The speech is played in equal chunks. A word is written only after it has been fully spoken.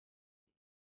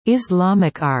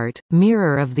Islamic Art,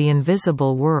 Mirror of the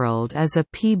Invisible World is a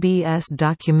PBS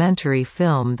documentary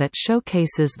film that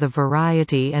showcases the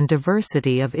variety and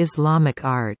diversity of Islamic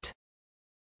art.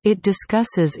 It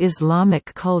discusses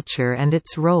Islamic culture and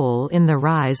its role in the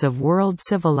rise of world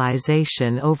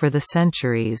civilization over the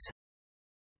centuries.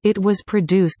 It was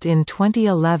produced in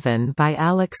 2011 by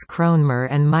Alex Kronmer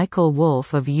and Michael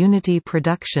Wolf of Unity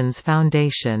Productions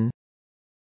Foundation.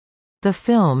 The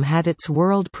film had its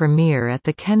world premiere at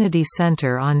the Kennedy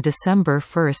Center on December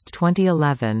 1,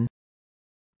 2011.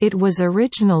 It was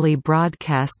originally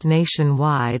broadcast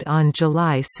nationwide on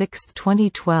July 6,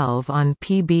 2012 on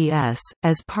PBS.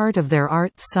 As part of their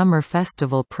Arts Summer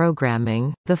Festival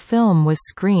programming, the film was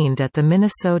screened at the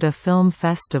Minnesota Film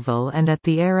Festival and at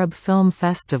the Arab Film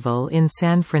Festival in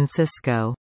San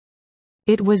Francisco.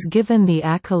 It was given the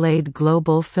accolade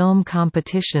Global Film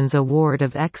Competitions Award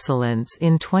of Excellence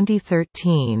in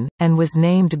 2013, and was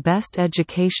named Best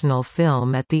Educational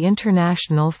Film at the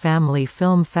International Family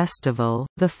Film Festival.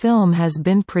 The film has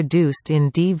been produced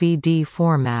in DVD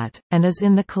format, and is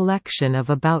in the collection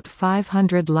of about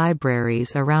 500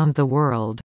 libraries around the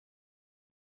world.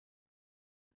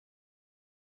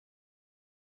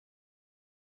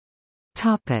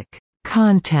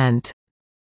 Content.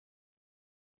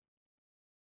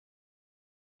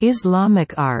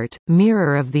 Islamic Art,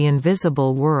 Mirror of the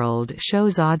Invisible World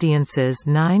shows audiences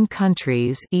 9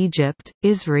 countries: Egypt,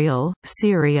 Israel,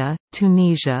 Syria,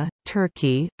 Tunisia,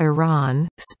 Turkey, Iran,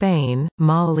 Spain,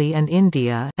 Mali and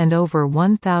India, and over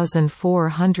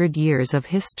 1,400 years of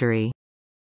history.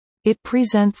 It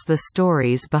presents the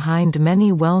stories behind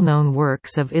many well-known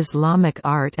works of Islamic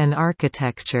art and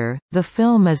architecture. The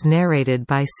film is narrated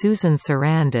by Susan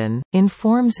Sarandon,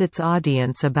 informs its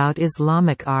audience about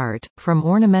Islamic art, from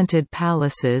ornamented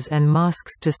palaces and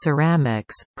mosques to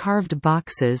ceramics, carved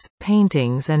boxes,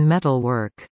 paintings and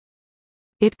metalwork.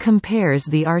 It compares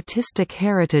the artistic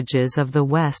heritages of the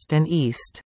West and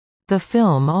East. The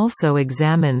film also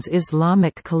examines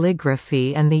Islamic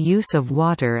calligraphy and the use of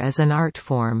water as an art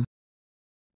form.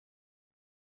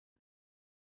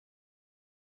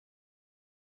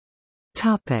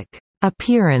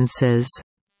 Appearances.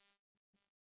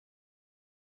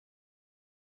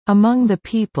 Among the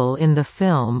people in the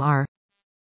film are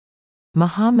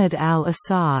Muhammad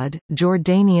al-Assad,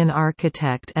 Jordanian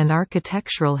architect and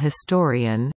architectural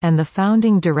historian, and the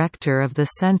founding director of the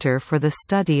Center for the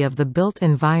Study of the Built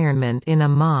Environment in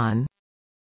Amman;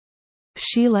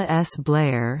 Sheila S.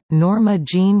 Blair, Norma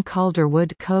Jean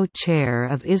Calderwood Co-Chair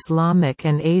of Islamic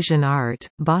and Asian Art,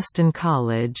 Boston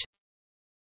College;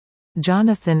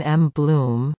 Jonathan M.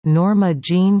 Bloom, Norma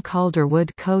Jean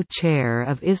Calderwood Co-Chair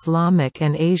of Islamic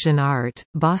and Asian Art,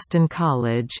 Boston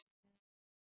College;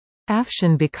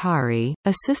 Afshan Bukhari,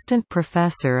 Assistant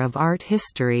Professor of Art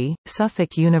History,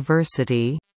 Suffolk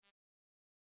University;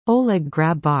 Oleg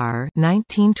Grabar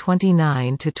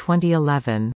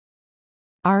 (1929–2011),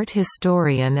 art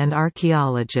historian and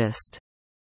archaeologist;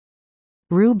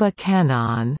 Ruba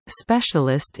Kanan,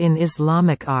 specialist in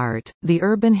Islamic art, the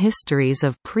urban histories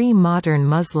of pre-modern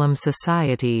Muslim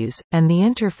societies, and the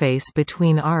interface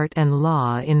between art and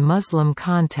law in Muslim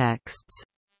contexts;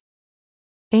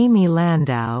 Amy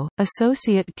Landau,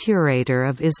 Associate Curator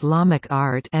of Islamic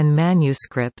Art and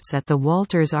Manuscripts at the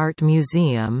Walters Art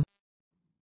Museum;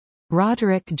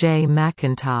 Roderick J.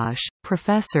 McIntosh,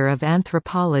 Professor of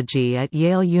Anthropology at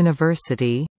Yale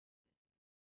University;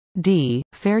 D.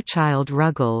 Fairchild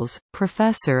Ruggles,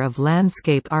 Professor of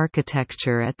Landscape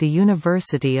Architecture at the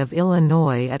University of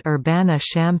Illinois at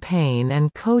Urbana-Champaign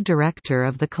and co-director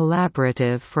of the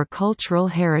Collaborative for Cultural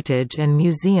Heritage and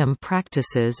Museum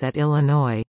Practices at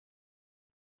Illinois;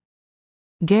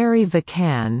 Gary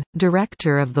Vacan,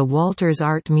 Director of the Walters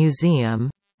Art Museum;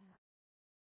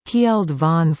 Kjeld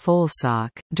von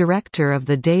Folsock, Director of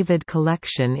the David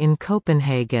Collection in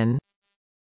Copenhagen;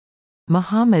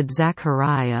 Muhammad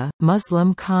Zakaria,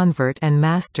 Muslim convert and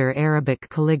master Arabic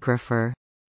calligrapher.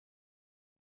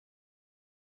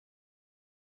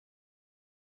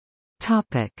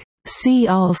 See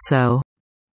also: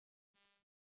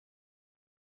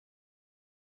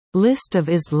 List of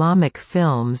Islamic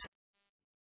films,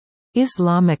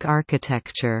 Islamic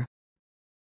architecture.